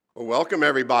Well, welcome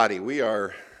everybody. We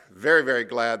are very, very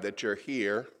glad that you're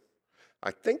here. I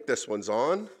think this one's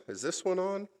on. Is this one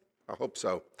on? I hope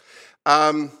so.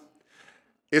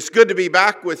 It's good to be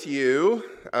back with you.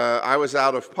 I was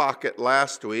out of pocket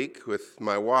last week with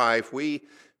my wife. We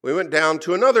went down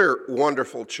to another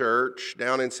wonderful church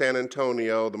down in San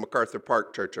Antonio, the MacArthur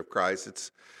Park Church of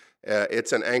Christ.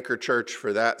 It's an anchor church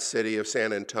for that city of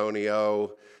San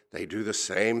Antonio. They do the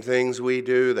same things we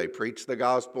do. They preach the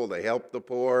gospel. They help the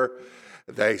poor.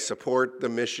 They support the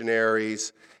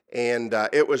missionaries. And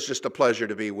it was just a pleasure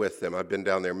to be with them. I've been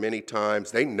down there many times.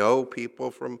 They know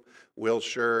people from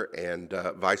Wilshire and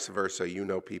vice versa. You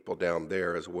know people down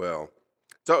there as well.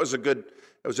 So it was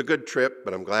a good trip,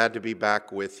 but I'm glad to be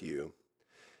back with you.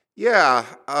 Yeah,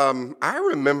 I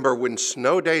remember when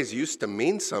snow days used to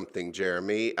mean something,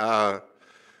 Jeremy.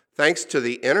 Thanks to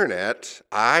the internet,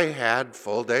 I had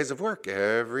full days of work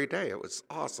every day. It was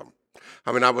awesome.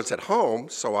 I mean, I was at home,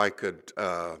 so I could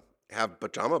have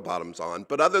pajama bottoms on.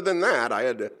 But other than that, I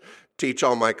had to teach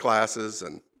all my classes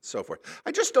and so forth.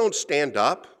 I just don't stand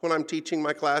up when I'm teaching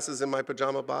my classes in my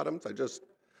pajama bottoms. I just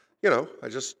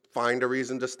find a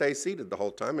reason to stay seated the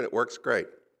whole time, and it works great.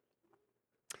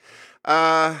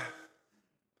 So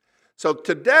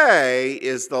today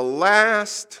is the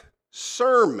last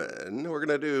sermon. We're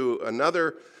going to do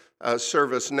another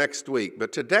service next week,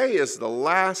 but today is the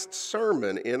last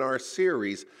sermon in our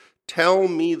series, Tell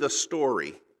Me the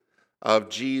Story of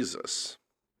Jesus.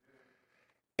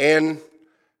 And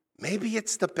maybe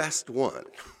it's the best one.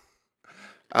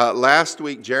 Last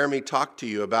week, Jeremy talked to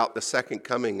you about the second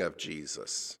coming of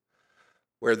Jesus,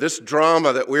 where this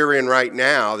drama that we're in right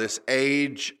now, this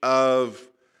age of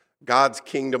God's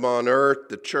kingdom on earth,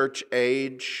 the church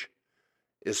age,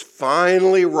 is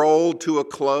finally rolled to a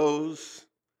close.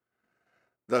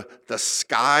 The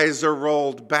skies are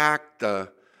rolled back,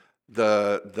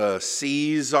 the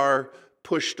seas are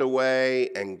pushed away,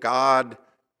 and God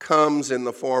comes in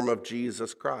the form of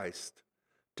Jesus Christ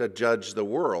to judge the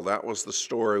world. That was the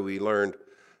story we learned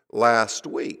last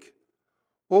week.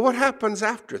 Well, what happens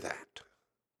after that?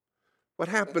 What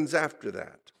happens after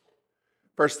that?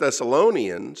 1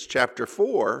 Thessalonians chapter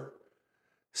 4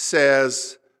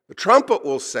 says, the trumpet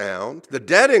will sound, the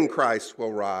dead in Christ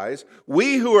will rise,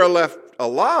 we who are left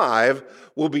alive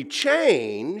will be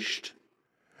changed,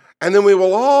 and then we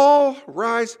will all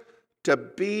rise to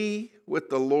be with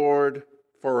the Lord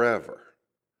forever.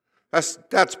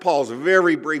 That's Paul's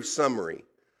very brief summary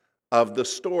of the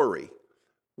story.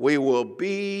 We will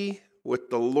be with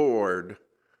the Lord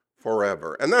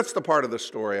forever. And that's the part of the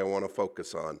story I want to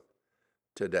focus on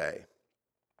today.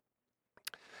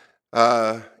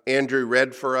 Andrew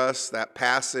read for us that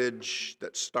passage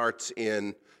that starts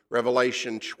in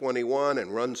Revelation 21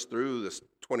 and runs through this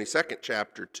 22nd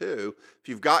chapter too. If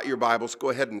you've got your Bibles, go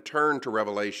ahead and turn to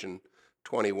Revelation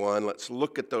 21. Let's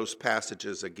look at those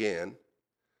passages again.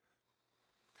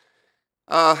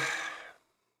 What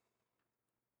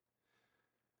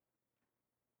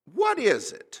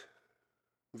is it?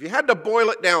 If you had to boil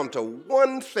it down to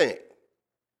one thing,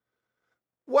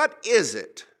 what is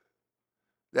it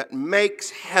that makes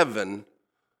heaven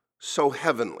so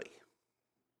heavenly?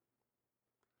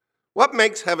 What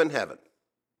makes heaven heaven?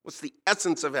 What's the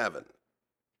essence of heaven?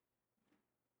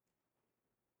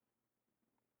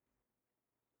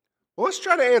 Well, let's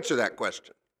try to answer that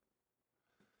question.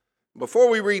 Before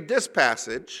we read this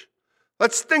passage,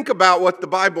 let's think about what the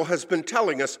Bible has been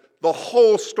telling us the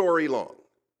whole story long.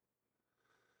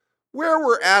 Where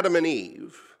were Adam and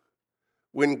Eve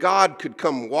when God could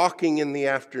come walking in the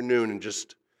afternoon and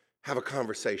just have a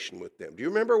conversation with them? Do you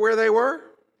remember where they were?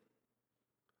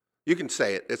 You can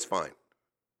say it, it's fine.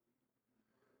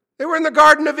 They were in the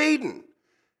Garden of Eden.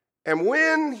 And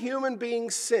when human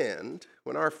beings sinned,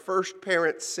 when our first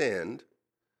parents sinned,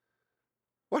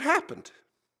 what happened?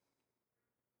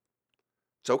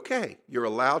 It's okay. You're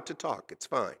allowed to talk. It's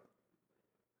fine.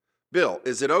 Bill,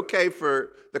 is it okay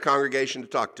for the congregation to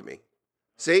talk to me?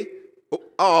 See?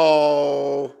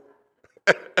 Oh.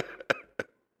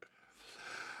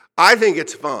 I think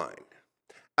it's fine.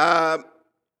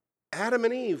 Adam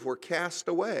and Eve were cast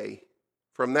away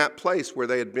from that place where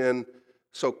they had been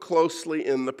so closely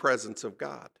in the presence of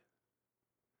God.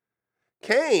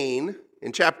 Cain,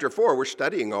 in chapter 4, we're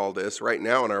studying all this right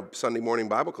now in our Sunday morning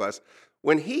Bible class,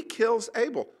 when he kills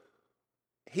Abel,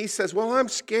 he says, well, I'm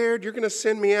scared, you're going to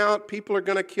send me out, people are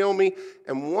going to kill me.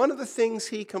 And one of the things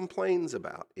he complains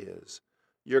about is,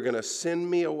 you're going to send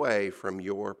me away from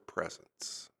your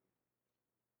presence.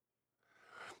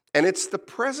 And it's the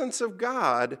presence of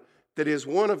God that is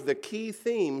one of the key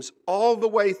themes all the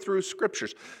way through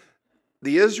Scriptures.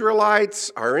 The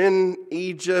Israelites are in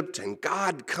Egypt, and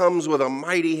God comes with a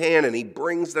mighty hand, and he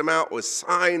brings them out with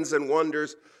signs and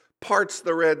wonders, parts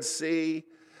the Red Sea,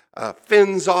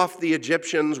 fends off the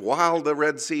Egyptians while the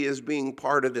Red Sea is being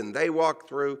parted, and they walk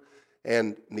through,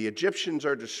 and the Egyptians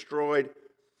are destroyed,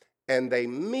 and they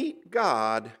meet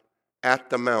God at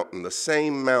the mountain, the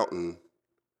same mountain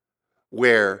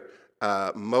where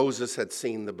Moses had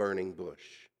seen the burning bush.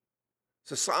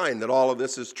 It's a sign that all of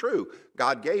this is true.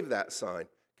 God gave that sign.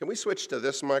 Can we switch to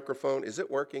this microphone? Is it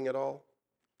working at all?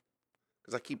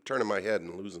 Because I keep turning my head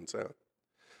and losing sound.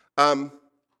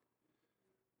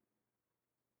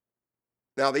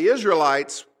 Now the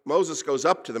Israelites, Moses goes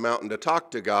up to the mountain to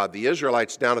talk to God. The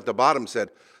Israelites down at the bottom said,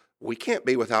 we can't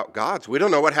be without gods. We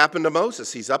don't know what happened to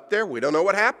Moses. He's up there. We don't know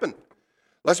what happened.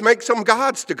 Let's make some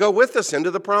gods to go with us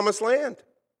into the promised land.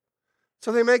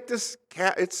 So they make this,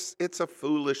 it's a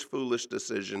foolish, foolish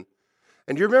decision.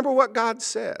 And you remember what God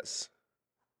says?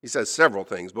 He says several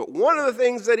things, but one of the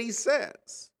things that he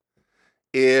says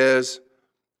is,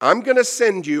 I'm going to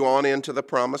send you on into the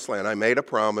promised land. I made a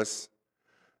promise,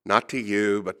 not to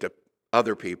you, but to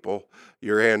other people,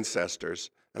 your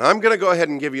ancestors. And I'm going to go ahead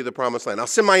and give you the promised land. I'll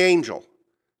send my angel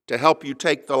to help you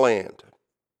take the land.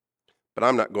 But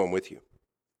I'm not going with you.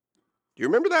 Do you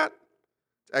remember that?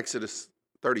 Exodus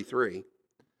 33.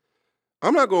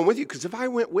 I'm not going with you because if I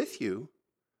went with you,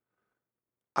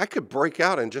 I could break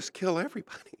out and just kill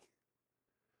everybody.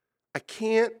 I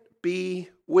can't be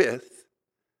with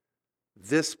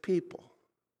this people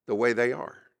the way they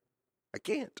are. I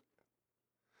can't.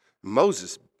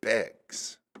 Moses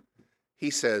begs. He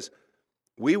says,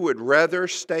 we would rather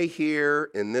stay here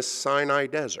in this Sinai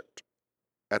desert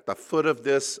at the foot of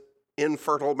this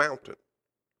infertile mountain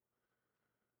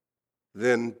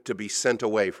than to be sent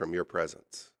away from your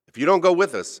presence. If you don't go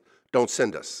with us, don't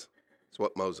send us. That's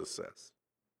what Moses says.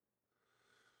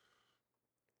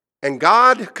 And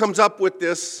God comes up with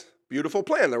this beautiful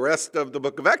plan. The rest of the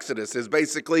book of Exodus is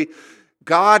basically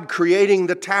God creating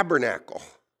the tabernacle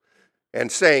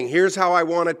and saying, here's how I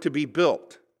want it to be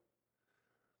built.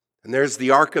 And there's the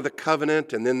Ark of the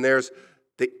Covenant, and then there's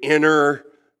the inner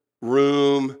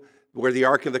room where the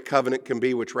Ark of the Covenant can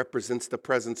be, which represents the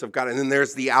presence of God. And then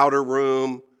there's the outer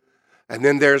room. And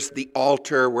then there's the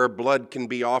altar where blood can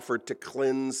be offered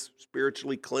to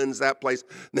spiritually cleanse that place.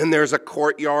 And then there's a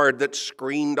courtyard that's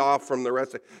screened off from the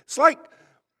rest of it. It's like,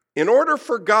 in order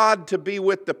for God to be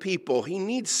with the people, he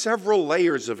needs several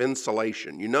layers of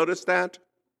insulation. You notice that?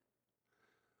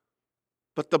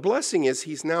 But the blessing is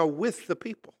he's now with the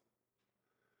people.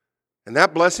 And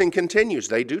that blessing continues.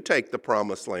 They do take the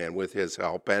promised land with his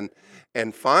help. And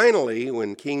finally,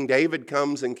 when King David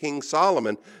comes and King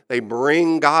Solomon, they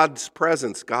bring God's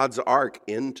presence, God's ark,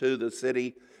 into the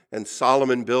city. And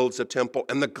Solomon builds a temple.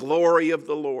 And the glory of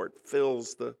the Lord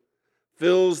fills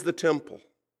the temple.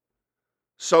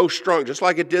 So strong, just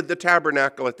like it did the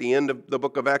tabernacle at the end of the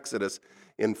book of Exodus.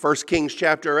 In 1 Kings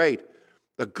chapter 8,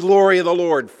 the glory of the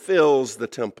Lord fills the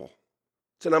temple.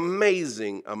 It's an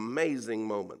amazing, amazing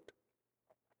moment.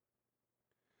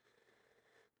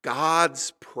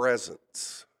 God's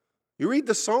presence. You read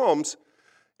the Psalms,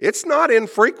 it's not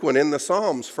infrequent in the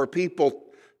Psalms for people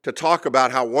to talk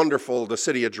about how wonderful the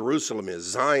city of Jerusalem is.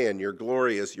 Zion, you're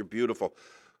glorious, you're beautiful.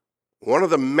 One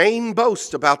of the main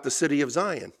boasts about the city of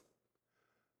Zion,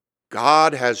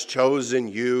 God has chosen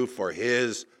you for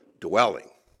his dwelling.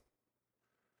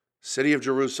 City of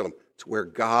Jerusalem, it's where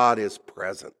God is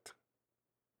present.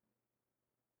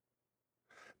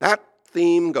 That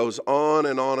theme goes on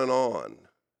and on and on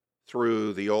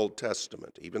through the Old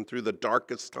Testament, even through the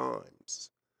darkest times.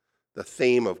 The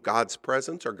theme of God's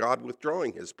presence or God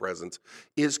withdrawing his presence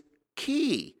is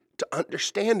key to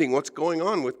understanding what's going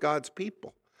on with God's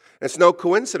people. And it's no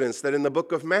coincidence that in the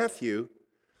book of Matthew,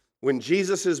 when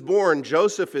Jesus is born,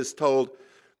 Joseph is told,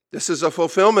 this is a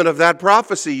fulfillment of that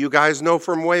prophecy you guys know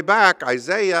from way back,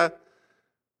 Isaiah.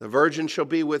 The virgin shall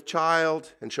be with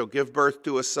child and shall give birth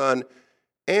to a son,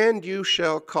 and you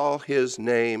shall call his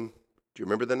name. Do you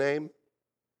remember the name?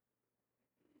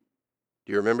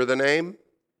 Do you remember the name?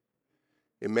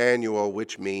 Emmanuel,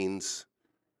 which means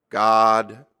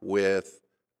God with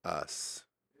us.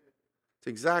 It's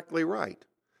exactly right.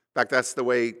 In fact, that's the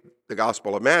way the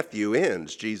Gospel of Matthew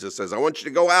ends. Jesus says, I want you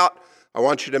to go out. I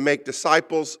want you to make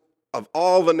disciples of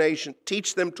all the nations,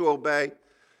 teach them to obey,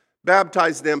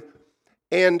 baptize them,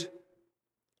 and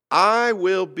I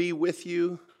will be with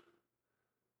you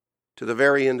to the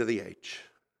very end of the age.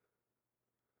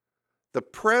 The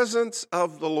presence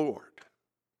of the Lord.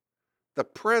 The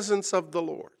presence of the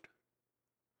Lord.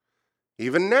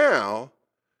 Even now,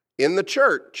 in the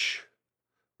church,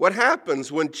 what happens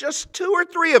when just 2 or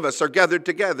 3 of us are gathered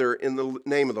together in the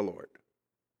name of the Lord?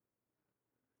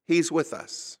 He's with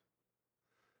us.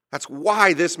 That's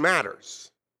why this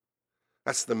matters.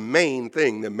 That's the main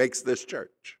thing that makes this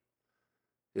church,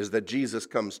 is that Jesus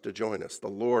comes to join us. The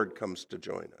Lord comes to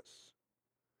join us.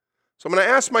 So I'm going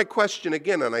to ask my question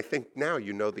again, and I think now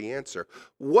you know the answer.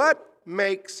 What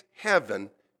makes heaven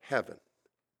heaven?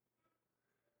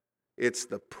 It's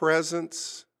the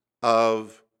presence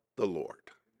of the Lord.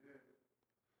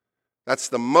 That's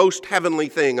the most heavenly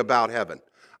thing about heaven.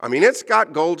 I mean, it's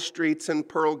got gold streets and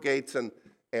pearl gates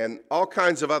and all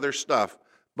kinds of other stuff.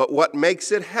 But what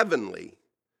makes it heavenly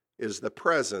is the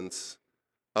presence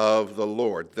of the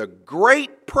Lord. The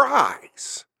great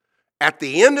prize at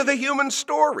the end of the human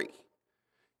story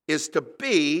is to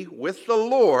be with the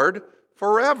Lord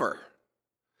forever.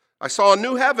 I saw a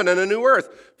new heaven and a new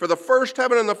earth. For the first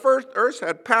heaven and the first earth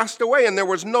had passed away, and there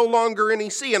was no longer any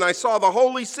sea. And I saw the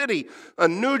holy city, a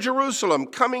new Jerusalem,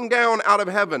 coming down out of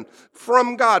heaven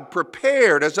from God,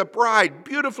 prepared as a bride,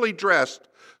 beautifully dressed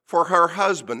for her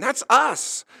husband. That's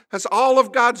us. That's all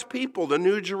of God's people, the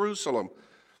new Jerusalem.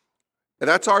 And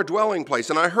that's our dwelling place.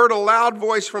 And I heard a loud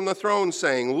voice from the throne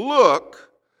saying,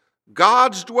 "Look,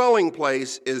 God's dwelling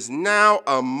place is now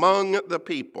among the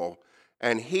people,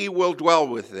 and he will dwell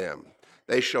with them.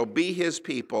 They shall be his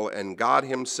people, and God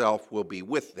himself will be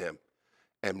with them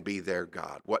and be their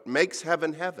God." What makes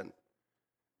heaven heaven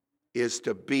is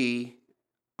to be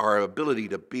our ability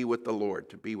to be with the Lord,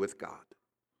 to be with God.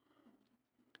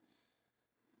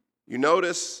 You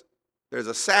notice there's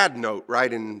a sad note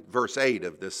right in verse 8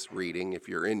 of this reading, if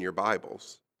you're in your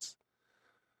Bibles.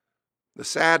 The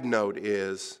sad note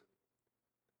is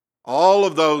all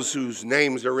of those whose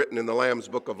names are written in the Lamb's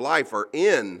Book of Life are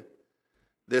in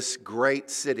this great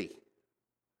city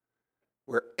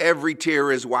where every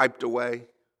tear is wiped away,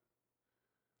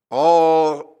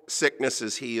 all sickness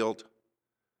is healed.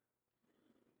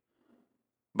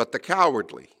 But the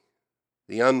cowardly,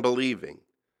 the unbelieving,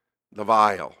 the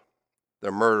vile,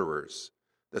 the murderers,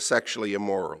 the sexually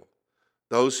immoral,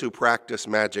 those who practice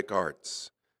magic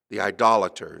arts, the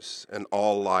idolaters, and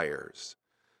all liars,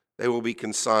 they will be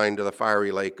consigned to the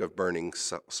fiery lake of burning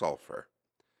sulfur.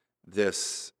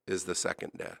 This is the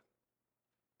second death.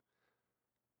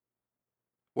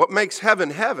 What makes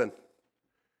heaven heaven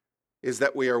is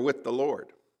that we are with the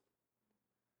Lord.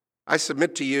 I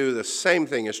submit to you the same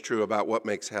thing is true about what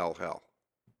makes hell hell.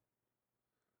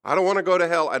 I don't want to go to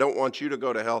hell. I don't want you to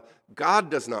go to hell.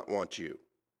 God does not want you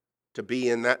to be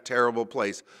in that terrible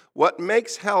place. What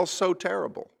makes hell so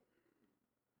terrible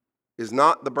is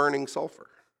not the burning sulfur.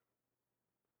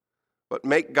 What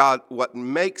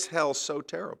makes hell so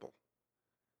terrible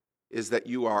is that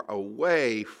you are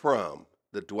away from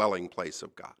the dwelling place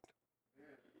of God.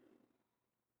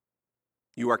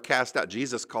 You are cast out.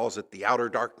 Jesus calls it the outer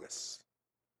darkness.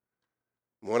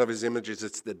 One of his images,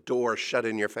 it's the door shut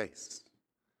in your face.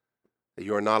 That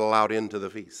you are not allowed into the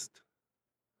feast.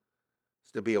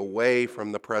 It's to be away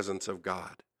from the presence of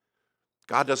God.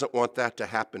 God doesn't want that to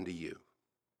happen to you.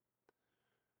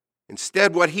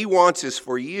 Instead, what he wants is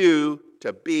for you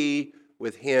to be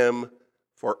with him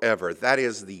forever. That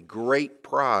is the great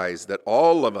prize that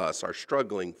all of us are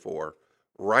struggling for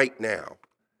right now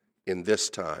in this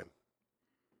time.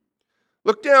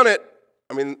 Look down at,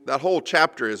 that whole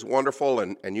chapter is wonderful,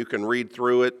 and you can read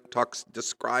through it.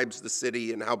 Describes the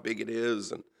city and how big it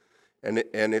is and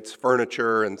its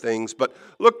furniture and things. But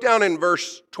look down in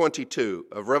verse 22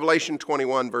 of Revelation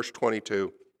 21, verse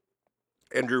 22.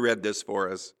 Andrew read this for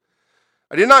us.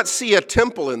 "I did not see a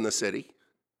temple in the city,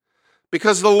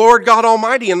 because the Lord God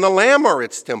Almighty and the Lamb are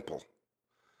its temple.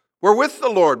 We're with the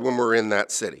Lord when we're in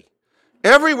that city.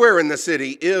 Everywhere in the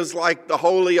city is like the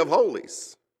Holy of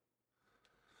Holies.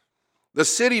 The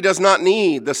city does not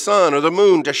need the sun or the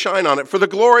moon to shine on it, for the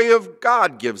glory of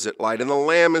God gives it light, and the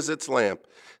Lamb is its lamp.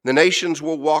 The nations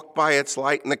will walk by its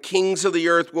light, and the kings of the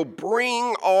earth will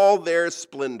bring all their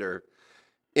splendor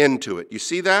into it." You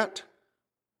see that?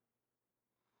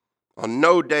 "On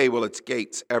no day will its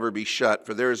gates ever be shut,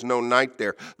 for there is no night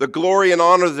there. The glory and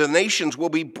honor of the nations will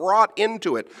be brought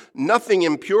into it. Nothing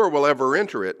impure will ever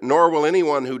enter it, nor will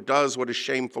anyone who does what is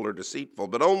shameful or deceitful,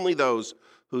 but only those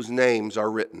whose names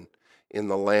are written in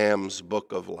the Lamb's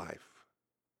Book of Life."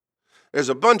 There's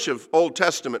a bunch of Old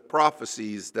Testament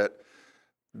prophecies that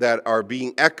are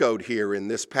being echoed here in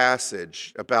this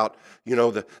passage about,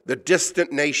 the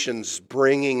distant nations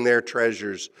bringing their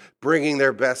treasures, bringing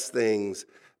their best things,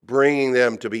 bringing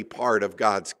them to be part of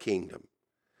God's kingdom.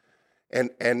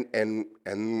 And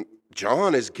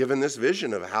John is given this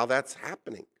vision of how that's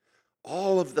happening.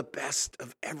 All of the best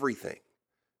of everything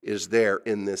is there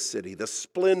in this city, the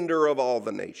splendor of all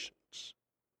the nations.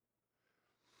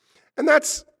 And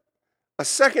that's A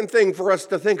second thing for us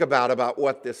to think about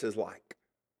what this is like,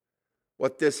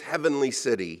 what this heavenly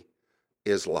city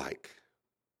is like.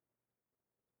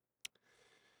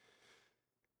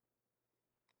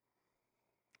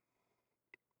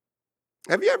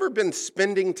 Have you ever been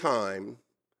spending time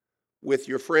with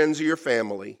your friends or your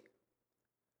family,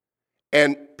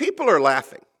 and people are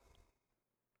laughing?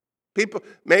 People,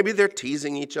 maybe they're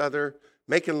teasing each other,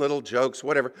 making little jokes,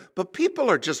 whatever, but people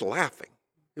are just laughing.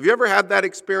 Have you ever had that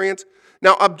experience?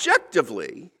 Now,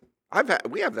 objectively,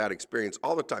 we have that experience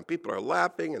all the time. People are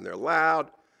laughing and they're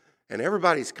loud, and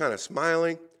everybody's kind of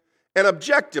smiling. And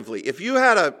objectively, if you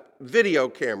had a video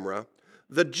camera,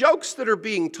 the jokes that are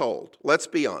being told, let's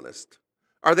be honest,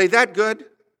 are they that good?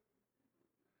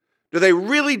 Do they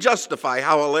really justify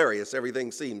how hilarious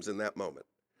everything seems in that moment?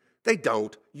 They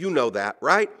don't. You know that,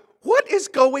 right? What is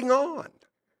going on?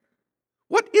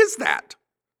 What is that?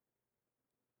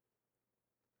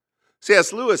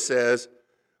 C.S. Lewis says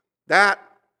that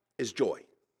is joy.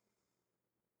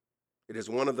 It is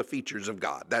one of the features of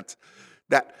God. That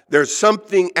there's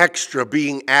something extra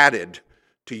being added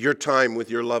to your time with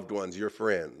your loved ones, your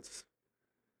friends.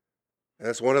 And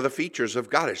that's one of the features of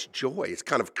God. It's joy. It's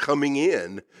kind of coming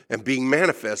in and being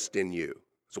manifest in you.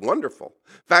 It's wonderful.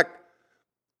 In fact,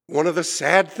 one of the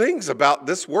sad things about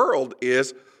this world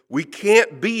is we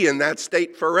can't be in that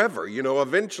state forever.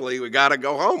 Eventually we got to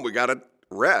go home. We got to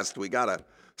rest. We got to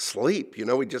sleep.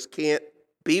 We just can't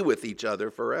be with each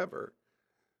other forever.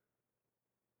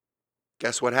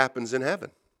 Guess what happens in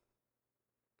heaven?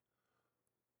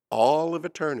 All of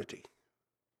eternity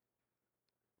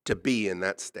to be in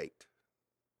that state.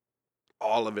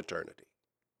 All of eternity.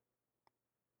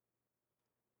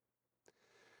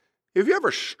 Have you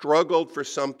ever struggled for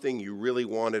something you really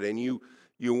wanted and you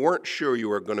weren't sure you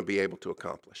were going to be able to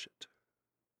accomplish it?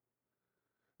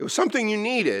 It was something you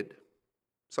needed,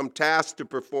 some task to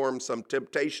perform, some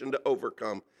temptation to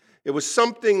overcome. It was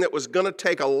something that was going to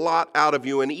take a lot out of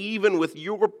you, and even with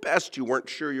your best, you weren't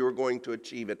sure you were going to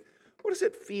achieve it. What does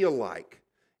it feel like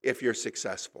if you're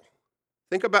successful?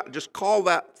 Just call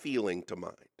that feeling to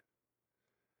mind.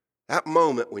 That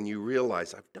moment when you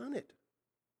realize, I've done it.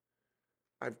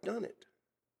 I've done it.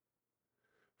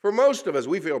 For most of us,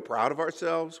 we feel proud of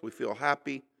ourselves. We feel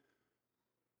happy.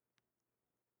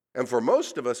 And for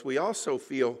most of us, we also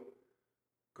feel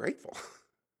grateful.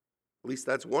 At least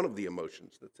that's one of the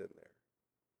emotions that's in there.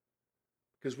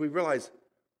 Because we realize,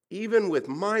 even with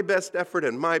my best effort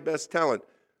and my best talent,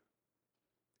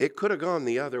 it could have gone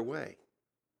the other way.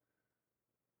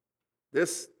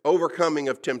 This overcoming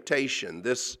of temptation,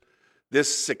 this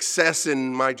success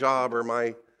in my job or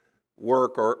my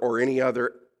work or any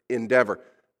other endeavor,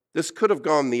 this could have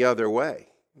gone the other way.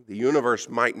 The universe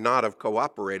might not have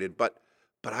cooperated, but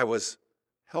I was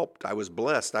helped. I was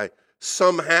blessed.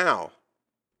 Somehow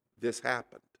this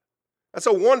happened. That's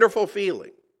a wonderful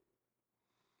feeling.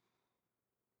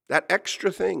 That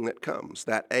extra thing that comes,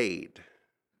 that aid,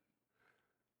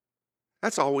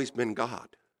 that's always been God.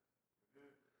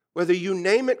 Whether you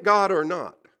name it God or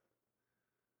not,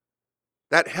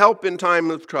 that help in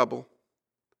time of trouble,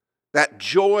 that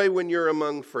joy when you're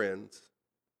among friends,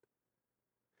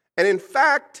 and in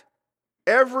fact,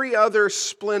 every other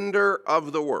splendor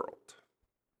of the world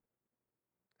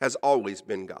has always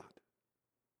been God.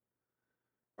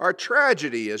 Our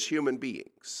tragedy as human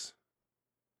beings,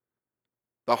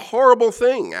 the horrible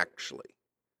thing actually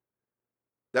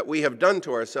that we have done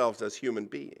to ourselves as human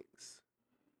beings,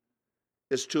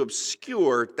 is to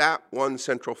obscure that one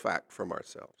central fact from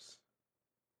ourselves.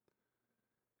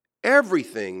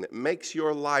 Everything that makes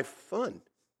your life fun,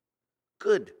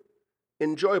 good,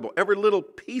 enjoyable, every little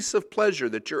piece of pleasure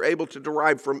that you're able to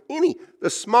derive from the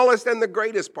smallest and the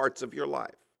greatest parts of your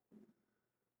life,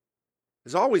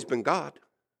 has always been God.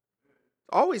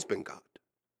 Always been God.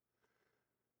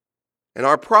 And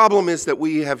our problem is that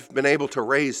we have been able to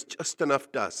raise just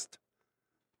enough dust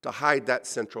to hide that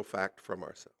central fact from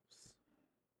ourselves.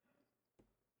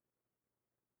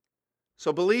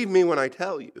 So believe me when I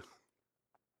tell you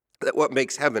that what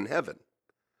makes heaven heaven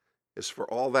is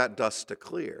for all that dust to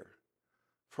clear,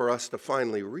 for us to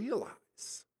finally realize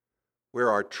where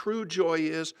our true joy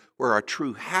is, where our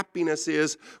true happiness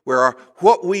is,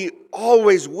 what we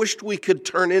always wished we could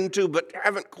turn into but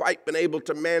haven't quite been able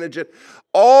to manage it.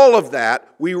 All of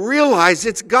that, we realize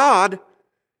it's God,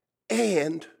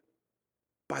 and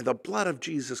by the blood of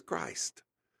Jesus Christ,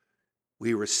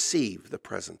 we receive the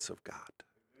presence of God.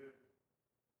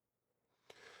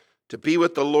 To be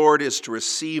with the Lord is to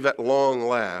receive at long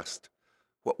last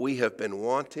what we have been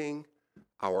wanting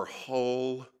our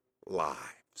whole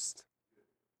lives.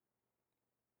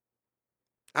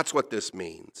 That's what this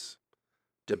means,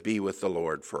 to be with the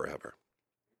Lord forever.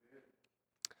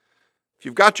 If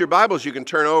you've got your Bibles, you can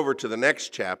turn over to the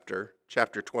next chapter,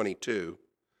 chapter 22.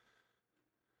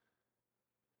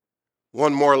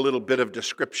 One more little bit of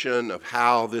description of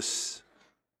how this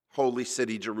holy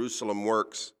city, Jerusalem,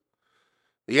 works.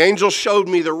 The angel showed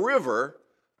me the river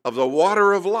of the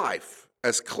water of life,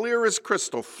 as clear as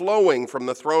crystal, flowing from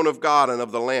the throne of God and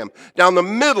of the Lamb, down the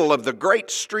middle of the great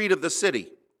street of the city.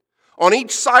 On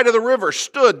each side of the river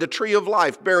stood the tree of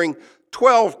life, bearing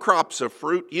 12 crops of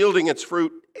fruit, yielding its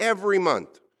fruit every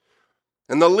month.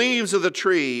 And the leaves of the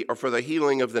tree are for the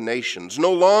healing of the nations.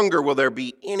 No longer will there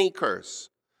be any curse.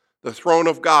 The throne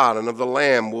of God and of the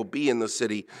Lamb will be in the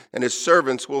city, and his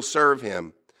servants will serve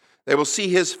him. They will see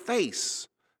his face.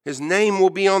 His name will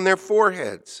be on their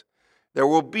foreheads. There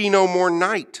will be no more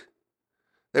night.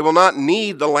 They will not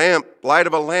need the light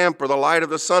of a lamp or the light of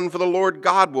the sun, for the Lord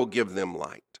God will give them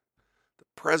light. The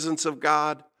presence of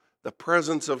God, the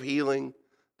presence of healing,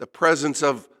 the presence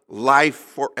of life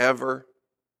forever.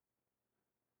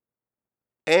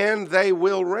 And they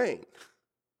will reign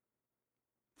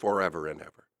forever and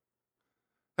ever.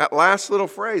 That last little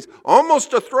phrase,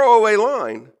 almost a throwaway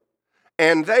line,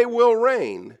 and they will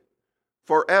reign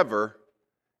forever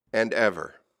and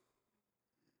ever.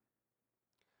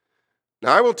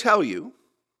 Now, I will tell you,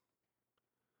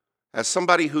 as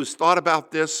somebody who's thought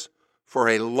about this for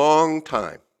a long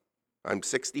time, I'm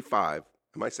 65.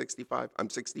 Am I 65? I'm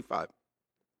 65.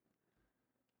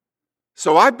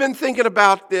 So I've been thinking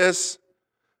about this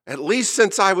at least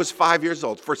since I was 5 years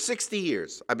old. For 60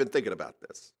 years, I've been thinking about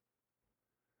this.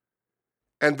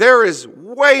 And there is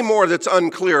way more that's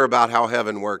unclear about how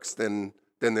heaven works than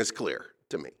is clear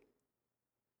to me.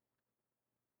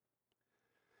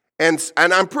 And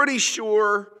I'm pretty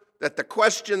sure that the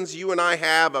questions you and I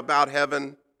have about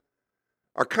heaven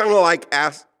are kind of like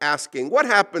asking, what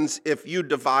happens if you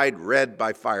divide red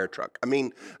by fire truck? I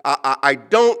mean, I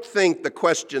don't think the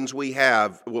questions we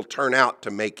have will turn out to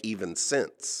make even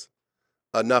sense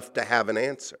enough to have an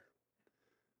answer.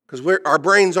 Because our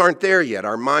brains aren't there yet.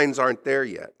 Our minds aren't there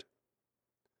yet.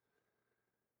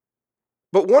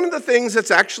 But one of the things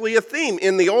that's actually a theme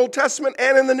in the Old Testament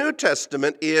and in the New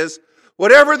Testament is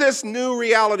whatever this new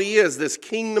reality is, this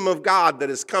kingdom of God that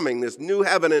is coming, this new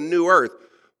heaven and new earth,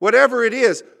 whatever it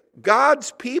is,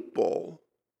 God's people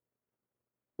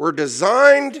were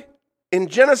designed in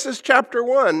Genesis chapter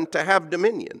 1 to have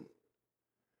dominion.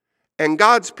 And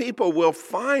God's people will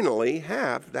finally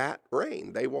have that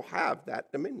reign. They will have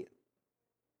that dominion.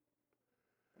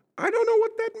 I don't know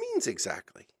what that means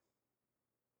exactly.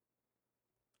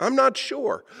 I'm not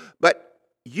sure. But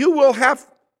you will have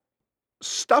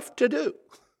stuff to do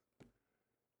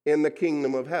in the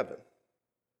kingdom of heaven.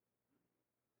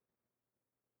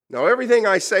 Now, everything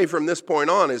I say from this point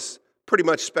on is pretty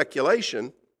much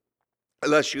speculation,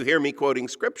 unless you hear me quoting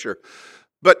Scripture.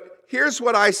 But here's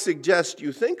what I suggest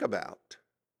you think about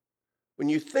when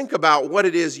you think about what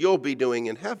it is you'll be doing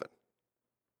in heaven.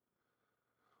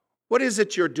 What is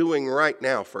it you're doing right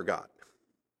now for God?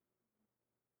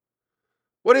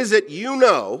 What is it you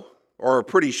know, or are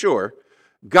pretty sure,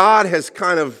 God has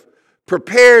kind of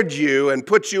prepared you and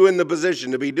put you in the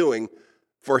position to be doing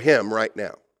for Him right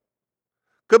now?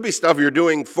 Could be stuff you're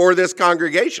doing for this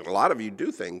congregation. A lot of you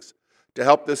do things to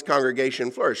help this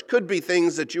congregation flourish. Could be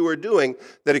things that you are doing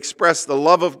that express the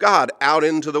love of God out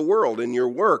into the world, in your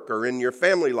work or in your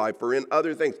family life or in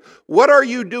other things. What are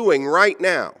you doing right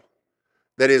now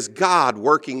that is God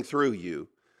working through you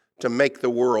to make the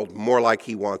world more like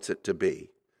He wants it to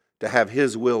be, to have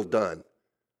His will done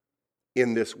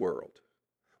in this world?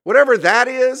 Whatever that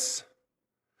is,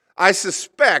 I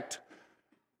suspect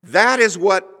that is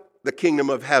what the kingdom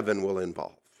of heaven will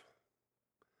involve.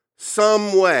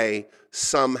 Some way,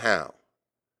 somehow.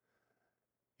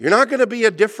 You're not going to be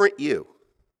a different you.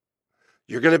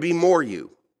 You're going to be more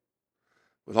you,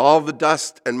 with all the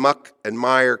dust and muck and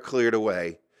mire cleared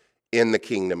away in the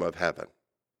kingdom of heaven.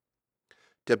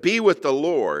 To be with the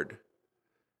Lord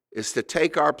is to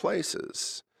take our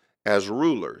places as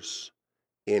rulers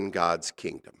in God's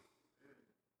kingdom.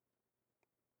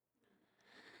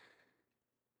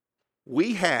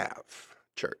 We have,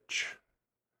 church,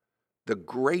 the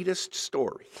greatest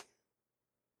story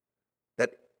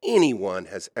that anyone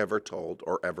has ever told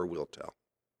or ever will tell.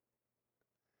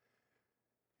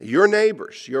 Your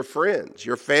neighbors, your friends,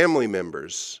 your family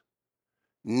members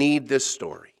need this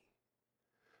story.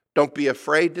 Don't be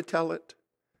afraid to tell it.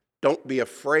 Don't be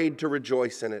afraid to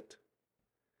rejoice in it.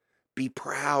 Be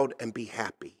proud and be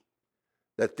happy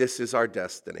that this is our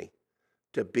destiny,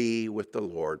 to be with the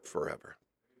Lord forever.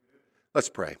 Let's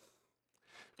pray.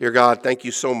 Dear God, thank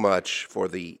you so much for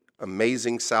the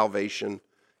amazing salvation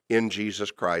in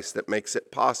Jesus Christ that makes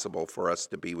it possible for us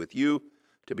to be with you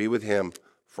to be with him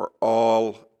for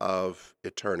all of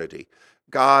eternity.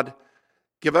 God,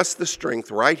 give us the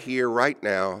strength right here, right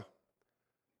now,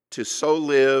 to so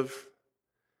live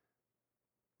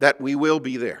that we will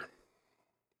be there.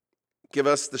 Give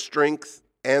us the strength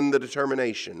and the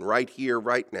determination right here,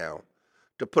 right now,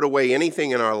 to put away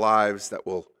anything in our lives that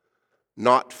will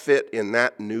not fit in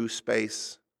that new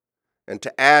space, and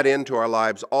to add into our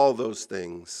lives all those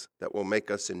things that will make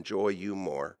us enjoy you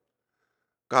more.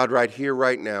 God, right here,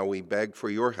 right now, we beg for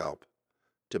your help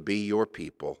to be your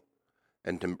people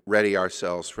and to ready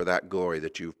ourselves for that glory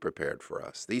that you've prepared for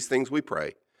us. These things we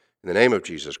pray in the name of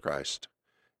Jesus Christ.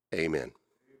 Amen.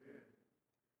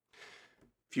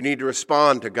 If you need to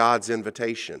respond to God's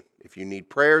invitation, if you need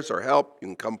prayers or help, you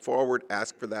can come forward,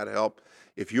 ask for that help.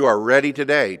 If you are ready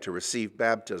today to receive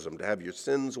baptism, to have your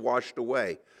sins washed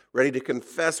away, ready to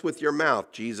confess with your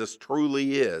mouth Jesus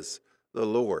truly is the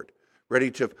Lord,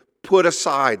 ready to put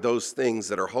aside those things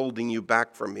that are holding you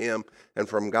back from him and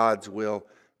from God's will,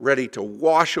 ready to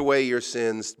wash away your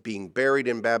sins, being buried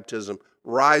in baptism,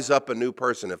 rise up a new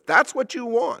person. If that's what you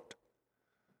want,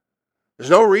 there's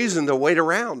no reason to wait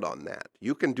around on that.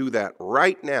 You can do that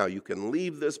right now. You can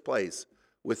leave this place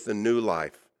with the new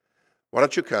life. Why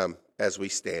don't you come as we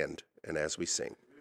stand and as we sing?